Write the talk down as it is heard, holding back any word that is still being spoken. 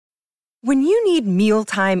When you need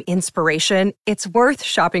mealtime inspiration, it's worth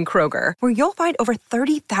shopping Kroger, where you'll find over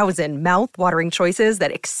 30,000 mouth-watering choices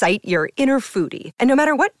that excite your inner foodie. And no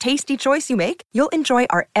matter what tasty choice you make, you'll enjoy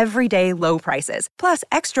our everyday low prices, plus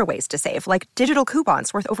extra ways to save, like digital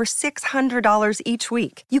coupons worth over $600 each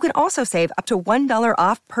week. You can also save up to $1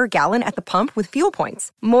 off per gallon at the pump with fuel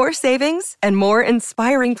points. More savings and more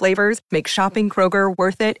inspiring flavors make shopping Kroger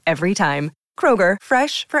worth it every time. Kroger,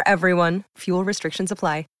 fresh for everyone. Fuel restrictions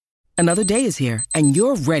apply. Another day is here, and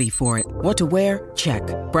you're ready for it. What to wear? Check.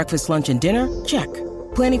 Breakfast, lunch, and dinner? Check.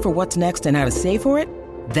 Planning for what's next and how to save for it?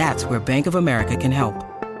 That's where Bank of America can help.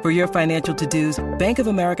 For your financial to-dos, Bank of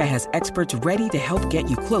America has experts ready to help get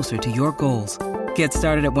you closer to your goals. Get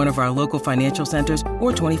started at one of our local financial centers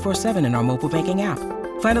or 24/7 in our mobile banking app.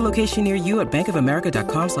 Find a location near you at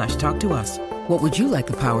bankofamerica.com/talktous. What would you like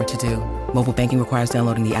the power to do? Mobile banking requires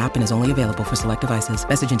downloading the app and is only available for select devices.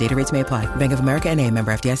 Message and data rates may apply. Bank of America N.A.,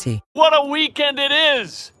 member FDIC. What a weekend it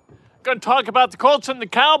is! Going to talk about the Colts and the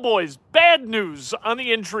Cowboys. Bad news on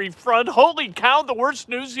the injury front. Holy cow, the worst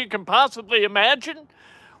news you can possibly imagine.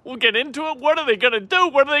 We'll get into it. What are they going to do?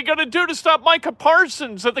 What are they going to do to stop Micah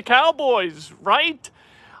Parsons of the Cowboys, right?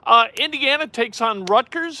 Indiana takes on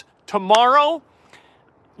Rutgers tomorrow.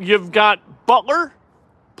 You've got Butler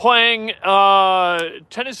playing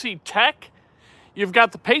Tennessee Tech. You've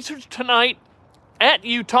got the Pacers tonight at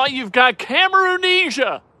Utah. You've got Cameroon.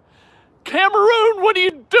 Cameroon, what are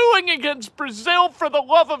you doing against Brazil, for the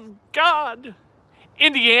love of God?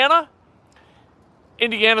 Indiana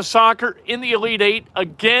soccer in the Elite Eight.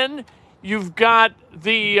 Again, you've got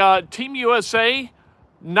the Team USA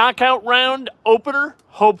knockout round opener,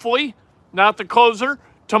 hopefully, not the closer,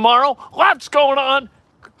 tomorrow. Lots going on.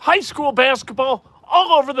 High school basketball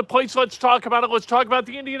all over the place. Let's talk about it. Let's talk about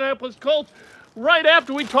the Indianapolis Colts right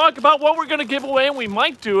after we talk about what we're going to give away, and we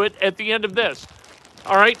might do it at the end of this.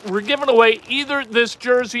 All right, we're giving away either this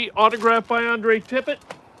jersey autographed by Andre Tippett,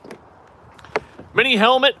 mini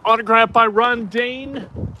helmet autographed by Ron Dane,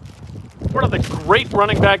 one of the great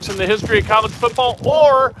running backs in the history of college football,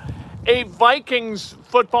 or a Vikings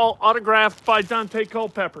football autographed by Dante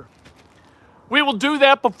Culpepper. We will do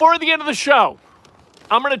that before the end of the show.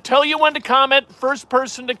 I'm going to tell you when to comment. First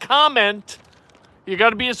person to comment, you got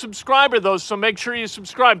to be a subscriber, though, so make sure you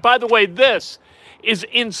subscribe. By the way, this is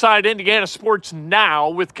Inside Indiana Sports Now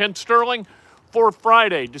with Kent Sterling for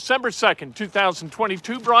Friday, December 2nd,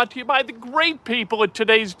 2022, brought to you by the great people at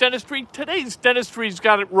Today's Dentistry. Today's Dentistry's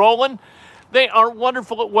got it rolling. They are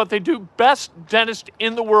wonderful at what they do. Best dentist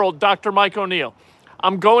in the world, Dr. Mike O'Neill.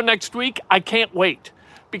 I'm going next week. I can't wait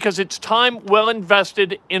because it's time well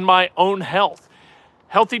invested in my own health.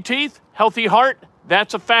 Healthy teeth, healthy heart,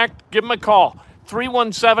 that's a fact. Give them a call,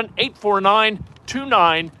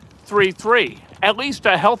 317-849-2933. At least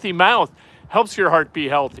a healthy mouth helps your heart be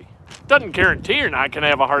healthy. Doesn't guarantee you're not going to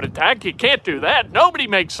have a heart attack. You can't do that. Nobody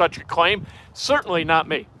makes such a claim. Certainly not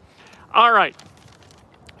me. All right.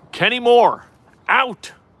 Kenny Moore,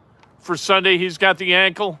 out for Sunday. He's got the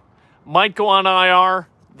ankle. Might go on IR.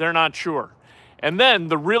 They're not sure. And then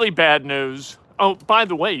the really bad news. Oh, by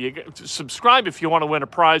the way, you subscribe if you want to win a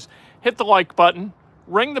prize. Hit the like button.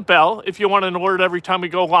 Ring the bell if you want an alert every time we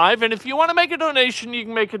go live. And if you want to make a donation, you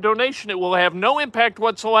can make a donation. It will have no impact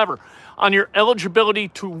whatsoever on your eligibility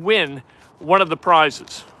to win one of the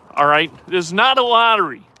prizes. All right? This is not a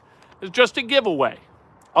lottery. It's just a giveaway.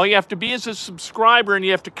 All you have to be is a subscriber, and you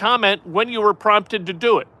have to comment when you were prompted to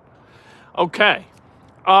do it. Okay.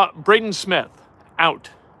 Braden Smith, out.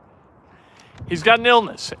 He's got an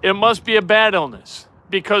illness. It must be a bad illness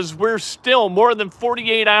because we're still more than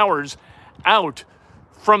 48 hours out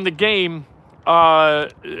from the game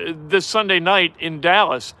this Sunday night in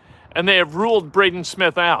Dallas, and they have ruled Braden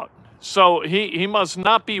Smith out. So he must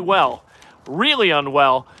not be well, really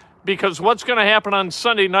unwell, because what's going to happen on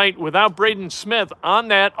Sunday night without Braden Smith on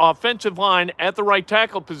that offensive line at the right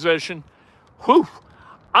tackle position, I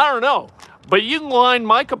don't know. But you can line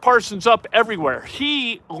Micah Parsons up everywhere.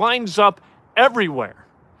 He lines up everywhere.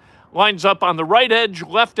 Lines up on the right edge,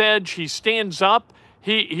 left edge. He stands up.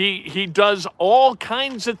 He does all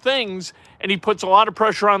kinds of things, and he puts a lot of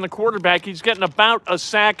pressure on the quarterback. He's getting about a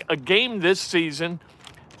sack a game this season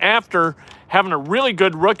after having a really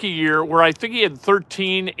good rookie year where I think he had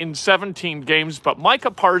 13 in 17 games. But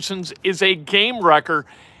Micah Parsons is a game wrecker.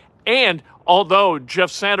 And although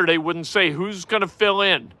Jeff Saturday wouldn't say who's going to fill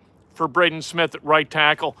in for Braden Smith at right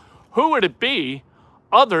tackle, who would it be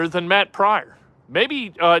other than Matt Pryor? Maybe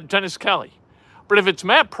Dennis Kelly. But if it's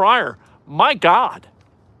Matt Pryor, my God.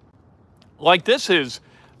 Like this is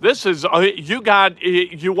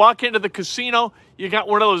you walk into the casino, you got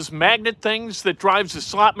one of those magnet things that drives the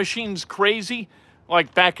slot machines crazy.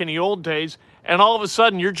 like back in the old days, and all of a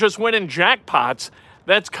sudden you're just winning jackpots.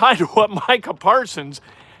 That's kind of what Micah Parsons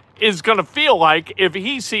is going to feel like if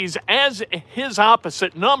he sees as his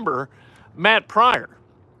opposite number Matt Pryor.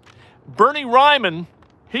 Bernie Ryman,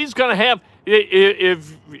 he's going to have,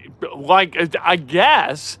 I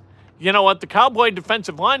guess, you know what, the Cowboy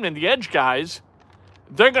defensive linemen, the edge guys,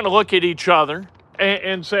 they're going to look at each other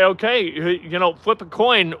and say, okay, flip a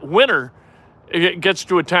coin, winner gets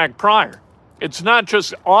to attack Pryor. It's not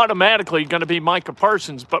just automatically going to be Micah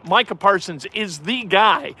Parsons, but Micah Parsons is the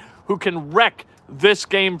guy who can wreck this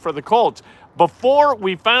game for the Colts. Before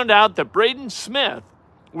we found out that Braden Smith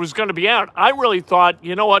was going to be out, I really thought,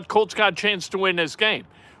 you know what, Colts got a chance to win this game.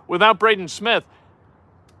 Without Braden Smith,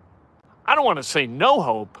 I don't want to say no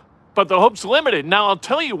hope, but the hope's limited. Now, I'll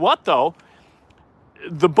tell you what, though,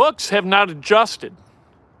 the books have not adjusted.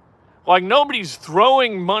 Like, nobody's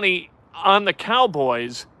throwing money on the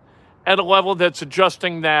Cowboys at a level that's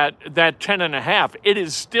adjusting that 10.5. It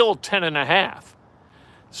is still 10.5.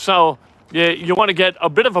 So you want to get a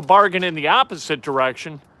bit of a bargain in the opposite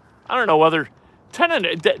direction. I don't know whether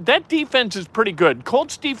 10 that defense is pretty good.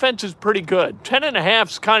 Colts defense is pretty good. 10.5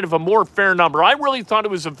 is kind of a more fair number. I really thought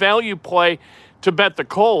it was a value play to bet the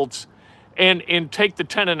Colts and take the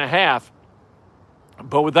 10.5.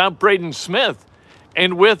 But without Braden Smith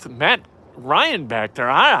and with Matt Ryan back there,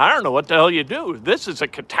 I don't know what the hell you do. This is a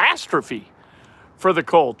catastrophe for the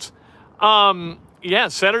Colts.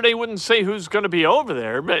 Saturday wouldn't say who's going to be over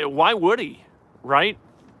there, but why would he, right?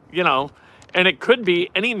 And it could be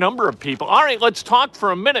any number of people. All right, let's talk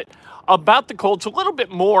for a minute about the Colts, a little bit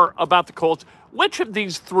more about the Colts. Which of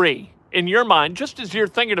these three, in your mind, just as you're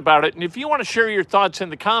thinking about it, and if you want to share your thoughts in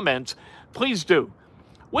the comments, please do.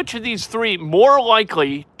 Which of these three more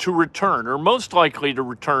likely to return or most likely to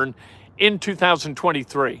return in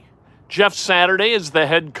 2023? Jeff Saturday is the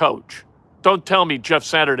head coach. Don't tell me Jeff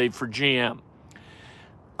Saturday for GM.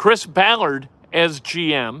 Chris Ballard as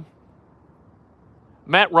GM.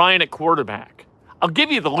 Matt Ryan at quarterback. I'll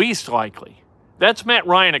give you the least likely. That's Matt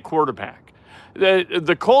Ryan at quarterback.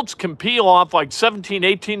 The Colts can peel off like 17,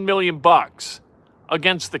 18 million bucks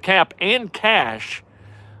against the cap and cash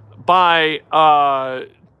by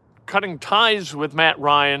cutting ties with Matt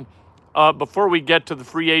Ryan before we get to the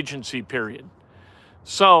free agency period.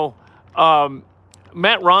 So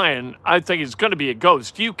Matt Ryan, I think, is going to be a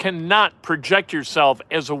ghost. You cannot project yourself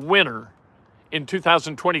as a winner in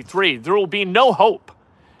 2023. There will be no hope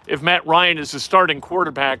if Matt Ryan is the starting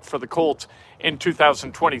quarterback for the Colts in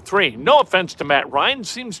 2023. No offense to Matt Ryan,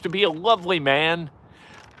 seems to be a lovely man,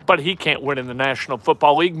 but he can't win in the National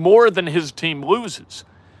Football League more than his team loses.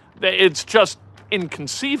 It's just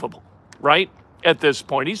inconceivable, right, at this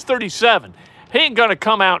point. He's 37. He ain't going to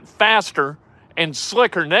come out faster and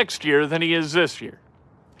slicker next year than he is this year.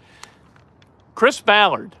 Chris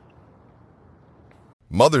Ballard.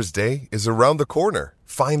 Mother's Day is around the corner.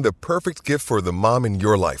 Find the perfect gift for the mom in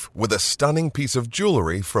your life with a stunning piece of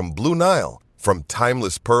jewelry from Blue Nile. From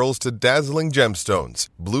timeless pearls to dazzling gemstones,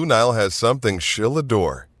 Blue Nile has something she'll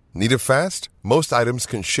adore. Need it fast? Most items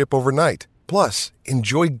can ship overnight. Plus,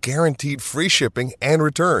 enjoy guaranteed free shipping and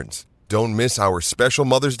returns. Don't miss our special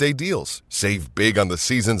Mother's Day deals. Save big on the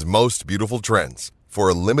season's most beautiful trends. For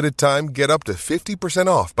a limited time, get up to 50%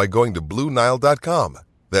 off by going to BlueNile.com.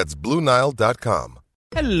 That's BlueNile.com.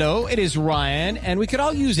 Hello, it is Ryan, and we could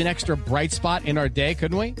all use an extra bright spot in our day,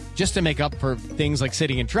 couldn't we? Just to make up for things like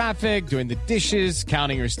sitting in traffic, doing the dishes,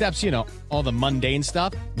 counting your steps, all the mundane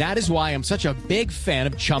stuff. That is why I'm such a big fan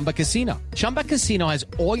of Chumba Casino. Chumba Casino has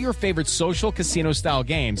all your favorite social casino-style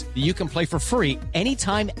games that you can play for free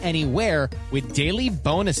anytime, anywhere with daily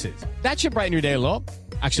bonuses. That should brighten your day a little.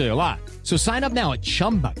 Actually, a lot. So sign up now at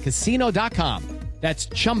ChumbaCasino.com. That's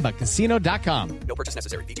ChumbaCasino.com. No purchase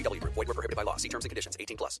necessary. VGW Group. Void where prohibited by law. See terms and conditions.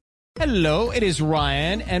 18+. Hello, it is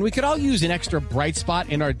Ryan, and we could all use an extra bright spot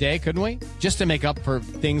in our day, couldn't we? Just to make up for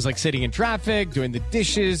things like sitting in traffic, doing the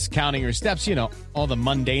dishes, counting your steps, all the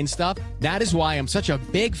mundane stuff. That is why I'm such a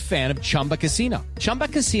big fan of Chumba Casino. Chumba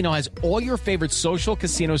Casino has all your favorite social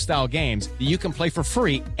casino-style games that you can play for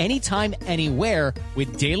free anytime, anywhere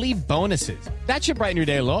with daily bonuses. That should brighten your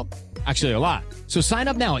day a little. Actually, a lot. So sign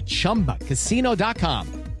up now at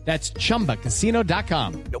ChumbaCasino.com. That's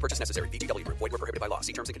ChumbaCasino.com. No purchase necessary. VGW Group. Void where prohibited by law.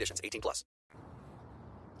 See terms and conditions. 18+.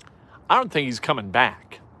 I don't think he's coming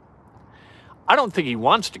back. I don't think he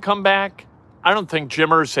wants to come back. I don't think Jim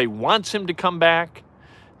Irsay wants him to come back.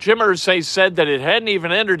 Jim Irsay said that it hadn't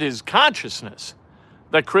even entered his consciousness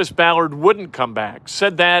that Chris Ballard wouldn't come back.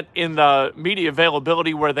 Said that in the media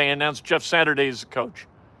availability where they announced Jeff Saturday as the coach.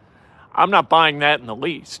 I'm not buying that in the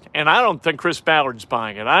least. And I don't think Chris Ballard's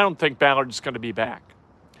buying it. I don't think Ballard's going to be back.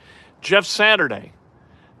 Jeff Saturday,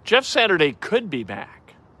 Jeff Saturday could be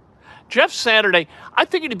back. Jeff Saturday, I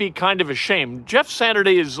think it'd be kind of a shame. Jeff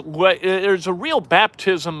Saturday there's a real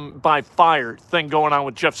baptism by fire thing going on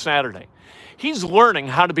with Jeff Saturday. He's learning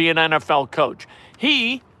how to be an NFL coach.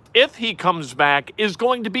 He, if he comes back, is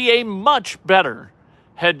going to be a much better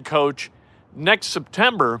head coach next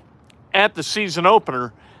September at the season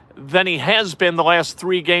opener than he has been the last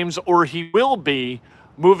 3 games, or he will be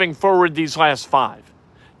moving forward these last 5.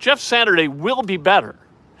 Jeff Saturday will be better.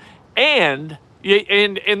 And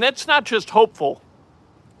that's not just hopeful.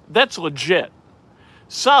 That's legit.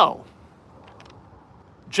 So,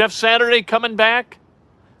 Jeff Saturday coming back,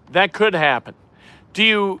 that could happen. Do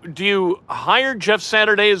you hire Jeff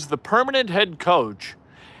Saturday as the permanent head coach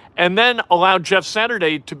and then allow Jeff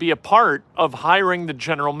Saturday to be a part of hiring the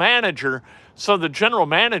general manager, so the general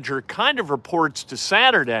manager kind of reports to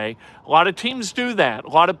Saturday? A lot of teams do that. A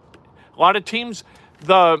lot of teams,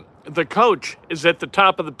 the coach is at the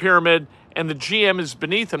top of the pyramid and the GM is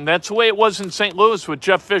beneath him. That's the way it was in St. Louis with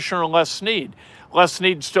Jeff Fisher and Les Snead. Les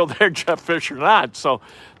Snead's still there, Jeff Fisher not. So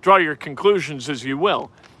draw your conclusions as you will.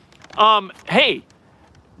 Hey,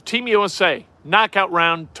 Team USA, knockout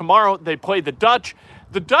round. Tomorrow they play the Dutch.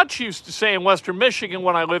 The Dutch used to say in Western Michigan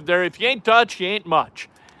when I lived there, if you ain't Dutch, you ain't much.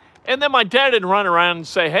 And then my dad would run around and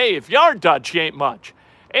say, hey, if you are Dutch, you ain't much.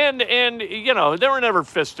 And you know, there were never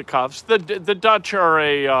fisticuffs. The Dutch are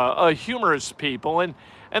a humorous people,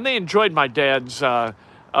 and they enjoyed my dad's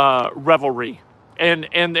revelry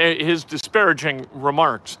and his disparaging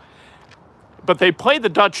remarks. But they play the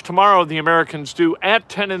Dutch tomorrow, the Americans do, at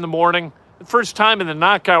 10 in the morning. The first time in the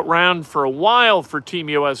knockout round for a while for Team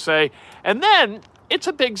USA. And then it's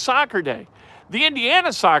a big soccer day. The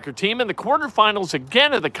Indiana soccer team in the quarterfinals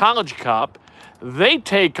again of the College Cup, they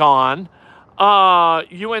take on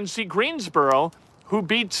UNC Greensboro, who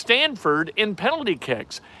beat Stanford in penalty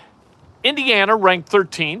kicks. Indiana ranked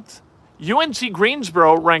 13th. UNC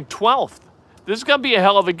Greensboro ranked 12th. This is going to be a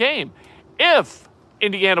hell of a game. If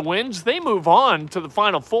Indiana wins, they move on to the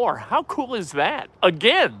Final Four. How cool is that?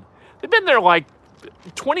 Again, they've been there like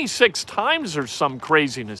 26 times or some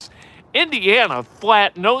craziness. Indiana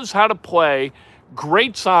flat knows how to play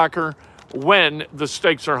great soccer when the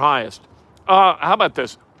stakes are highest. How about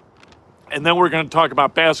this? And then we're going to talk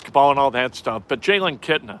about basketball and all that stuff. But Jalen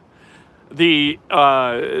Kitna,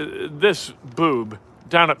 this boob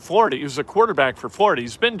down at Florida, he was a quarterback for Florida.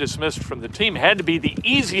 He's been dismissed from the team. Had to be the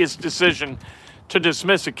easiest decision to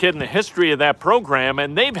dismiss a kid in the history of that program,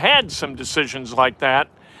 and they've had some decisions like that.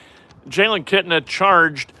 Jalen Kitna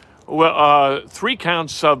charged 3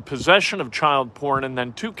 counts of possession of child porn and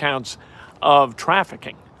then 2 counts of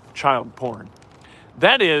trafficking child porn.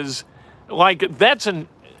 That is, like, that's an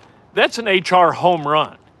HR home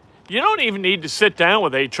run. You don't even need to sit down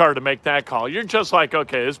with HR to make that call. You're just like,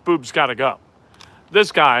 okay, this boob's got to go.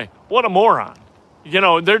 This guy, what a moron. You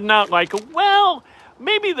know, they're not like, well,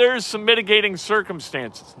 maybe there's some mitigating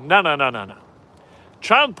circumstances. No.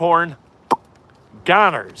 Child porn,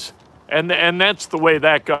 goners. And that's the way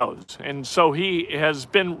that goes. And so he has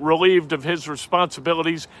been relieved of his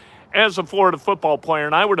responsibilities as a Florida football player.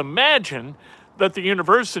 And I would imagine that the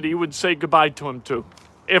university would say goodbye to him too.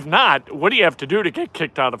 If not, what do you have to do to get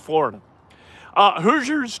kicked out of Florida?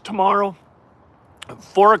 Hoosiers tomorrow,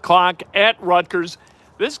 4 o'clock at Rutgers.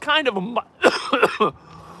 This kind of a,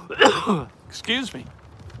 excuse me.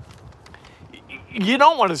 You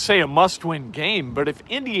don't want to say a must-win game, but if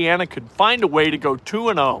Indiana could find a way to go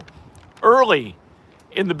 2-0 early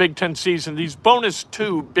in the Big Ten season, these bonus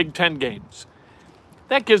 2 Big Ten games,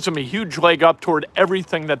 that gives them a huge leg up toward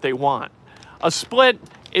everything that they want. A split,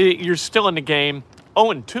 you're still in the game.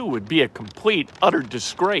 0-2 would be a complete, utter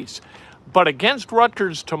disgrace. But against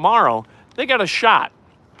Rutgers tomorrow, they got a shot.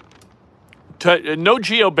 No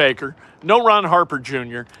Geo Baker, no Ron Harper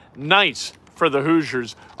Jr. Nice for the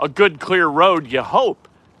Hoosiers. A good, clear road, you hope,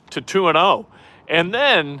 to 2-0. And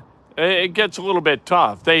then it gets a little bit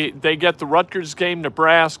tough. They get the Rutgers game,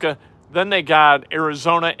 Nebraska, then they got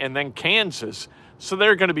Arizona, and then Kansas. So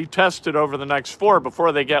they're going to be tested over the next 4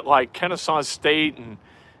 before they get like Kennesaw State and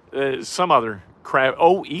some other crap.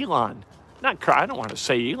 Oh, Elon. I don't want to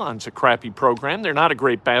say Elon's a crappy program. They're not a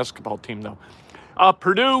great basketball team, though.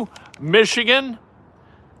 Purdue, Michigan,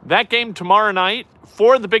 that game tomorrow night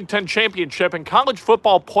for the Big Ten Championship, and college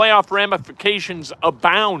football playoff ramifications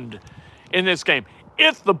abound in this game.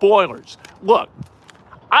 If the Boilers, look,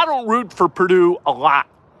 I don't root for Purdue a lot,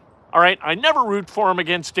 all right? I never root for them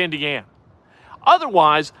against Indiana.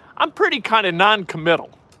 Otherwise, I'm pretty kind of non-committal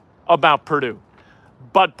about Purdue.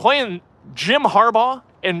 But playing Jim Harbaugh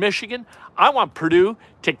in Michigan, I want Purdue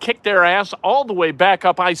to kick their ass all the way back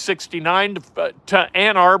up I-69 to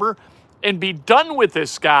Ann Arbor and be done with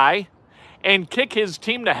this guy and kick his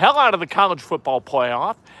team the hell out of the college football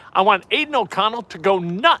playoff. I want Aiden O'Connell to go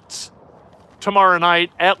nuts tomorrow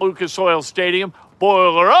night at Lucas Oil Stadium.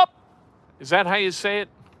 Boiler up. Is that how you say it?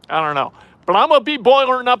 I don't know. But I'm going to be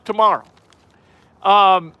boiling up tomorrow.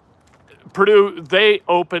 Purdue, they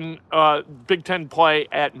open Big Ten play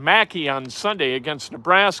at Mackey on Sunday against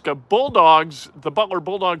Nebraska. Bulldogs, the Butler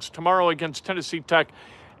Bulldogs, tomorrow against Tennessee Tech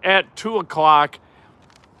at 2 o'clock.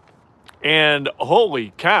 And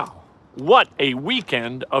holy cow, what a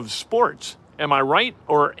weekend of sports. Am I right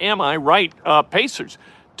or am I right? Pacers,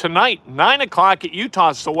 tonight, 9 o'clock at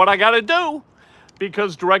Utah. So what I got to do,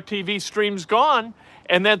 because DirecTV Stream's gone,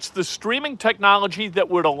 and that's the streaming technology that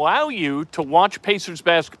would allow you to watch Pacers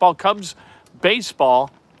basketball, Cubs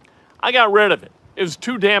baseball. I got rid of it. It was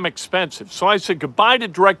too damn expensive. So I said goodbye to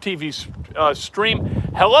DirecTV Stream.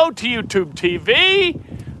 Hello to YouTube TV.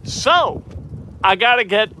 So I got to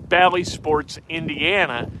get Bally Sports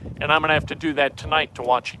Indiana, and I'm going to have to do that tonight to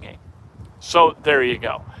watch a game. So there you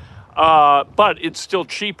go. But it's still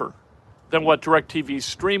cheaper than what DirecTV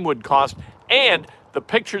Stream would cost, and the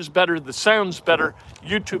picture's better, the sound's better.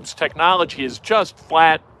 YouTube's technology is just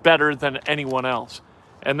flat better than anyone else.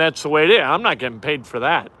 And that's the way it is. I'm not getting paid for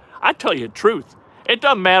that. I tell you the truth. It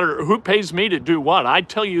doesn't matter who pays me to do what. I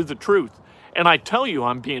tell you the truth. And I tell you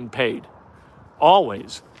I'm being paid.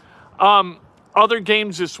 Always. Other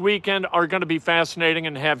games this weekend are going to be fascinating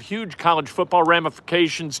and have huge college football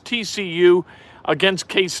ramifications. TCU against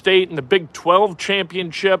K-State in the Big 12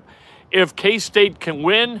 championship. If K-State can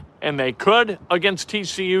win, and they could, against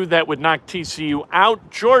TCU, that would knock TCU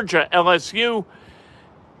out. Georgia, LSU.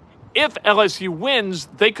 If LSU wins,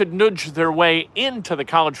 they could nudge their way into the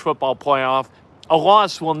college football playoff. A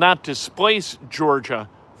loss will not displace Georgia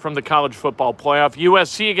from the college football playoff.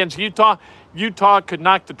 USC against Utah. Utah could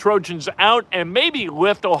knock the Trojans out and maybe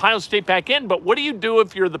lift Ohio State back in. But what do you do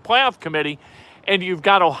if you're the playoff committee and you've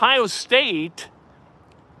got Ohio State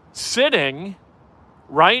sitting,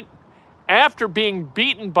 right, after being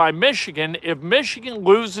beaten by Michigan? If Michigan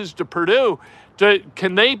loses to Purdue,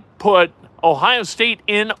 can they put Ohio State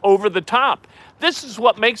in over the top? This is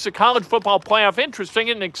what makes the college football playoff interesting,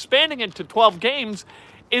 and expanding it to 12 games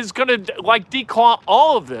is going to declaw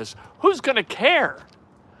all of this. Who's going to care?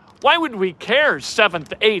 Why would we care?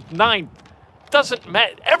 7th, 8th, 9th. Doesn't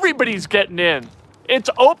matter. Everybody's getting in. It's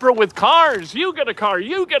Oprah with cars. You get a car,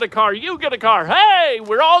 you get a car, you get a car. Hey,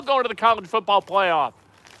 we're all going to the college football playoff.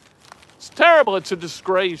 It's terrible. It's a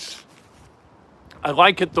disgrace. I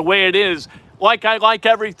like it the way it is. Like I like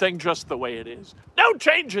everything just the way it is. No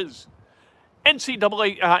changes.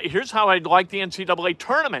 NCAA, here's how I'd like the NCAA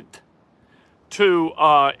tournament to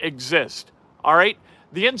exist. All right?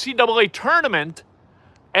 The NCAA tournament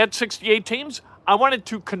at 68 teams, I want it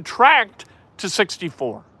to contract to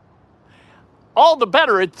 64. All the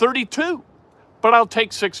better at 32, but I'll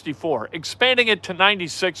take 64. Expanding it to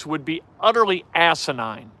 96 would be utterly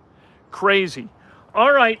asinine. Crazy.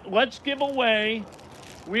 All right, let's give away.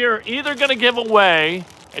 We are either going to give away,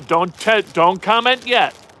 and don't comment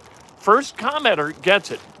yet. First commenter gets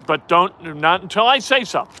it, but not until I say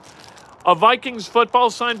so. A Vikings football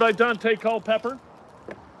signed by Dante Culpepper.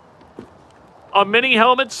 A mini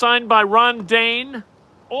helmet signed by Ron Dane.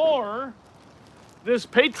 Or this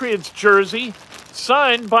Patriots jersey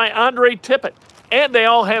signed by Andre Tippett. And they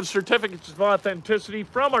all have certificates of authenticity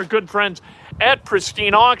from our good friends at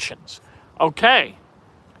Pristine Auctions. Okay.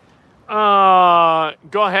 Go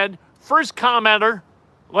ahead. First commenter.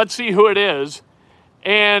 Let's see who it is.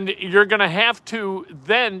 And you're going to have to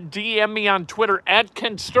then DM me on Twitter at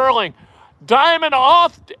Kent Sterling. Diamond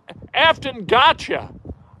Afton gotcha.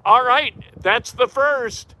 All right. That's the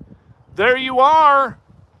first. There you are.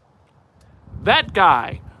 That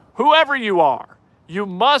guy, whoever you are, you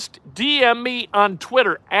must DM me on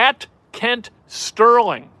Twitter at Kent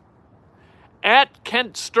Sterling. At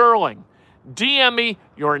Kent Sterling. DM me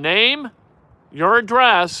your name, your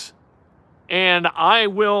address, and I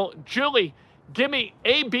will, Julie, give me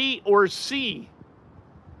A, B, or C.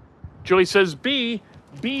 Julie says B.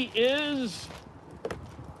 B is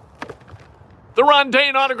the Ron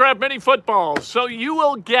Dane autographed mini football. So you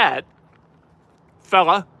will get,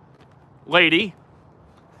 fella, lady,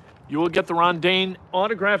 you will get the Ron Dane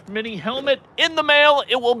autographed mini helmet in the mail.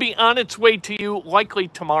 It will be on its way to you likely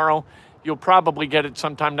tomorrow. You'll probably get it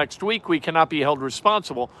sometime next week. We cannot be held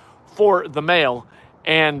responsible for the mail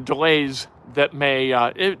and delays that may,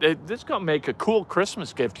 this is going to make a cool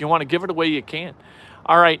Christmas gift. You want to give it away, you can.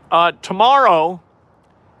 All right, tomorrow,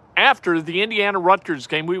 after the Indiana-Rutgers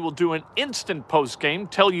game, we will do an instant post-game,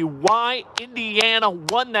 tell you why Indiana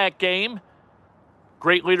won that game,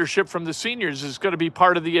 Great leadership from the seniors is going to be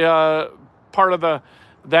part of that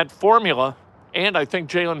formula. And I think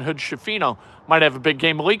Jalen Hood-Schifino might have a big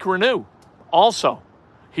game. Malik Reneau also.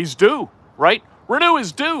 He's due, right? Reneau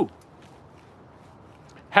is due.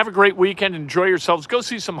 Have a great weekend. Enjoy yourselves. Go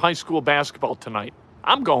see some high school basketball tonight.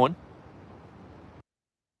 I'm going.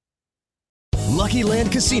 Lucky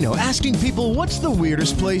Land Casino, asking people, what's the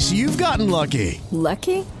weirdest place you've gotten lucky?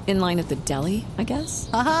 Lucky? In line at the deli, I guess?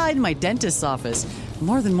 Aha, in my dentist's office.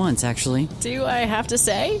 More than once, actually. Do I have to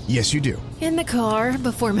say? Yes, you do. In the car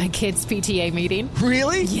before my kids' PTA meeting.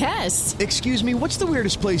 Really? Yes. Excuse me, what's the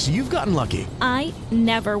weirdest place you've gotten lucky? I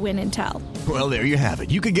never win and tell. Well, there you have it.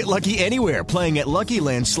 You can get lucky anywhere, playing at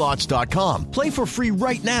LuckyLandSlots.com. Play for free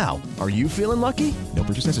right now. Are you feeling lucky? No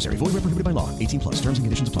purchase necessary. Void where prohibited by law. 18+. Terms and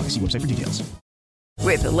conditions apply. See website for details.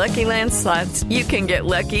 With the Lucky Land Slots, you can get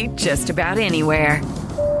lucky just about anywhere.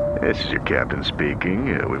 This is your captain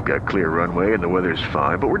speaking. We've got clear runway and the weather's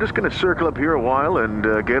fine, but we're just going to circle up here a while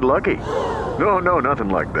and get lucky. No, nothing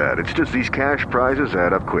like that. It's just these cash prizes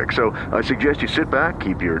add up quick. So I suggest you sit back,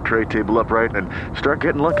 keep your tray table upright, and start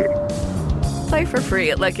getting lucky. Play for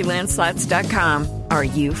free at LuckyLandSlots.com. Are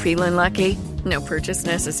you feeling lucky? No purchase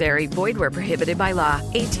necessary. Void where prohibited by law.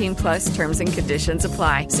 18+ terms and conditions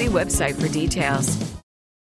apply. See website for details.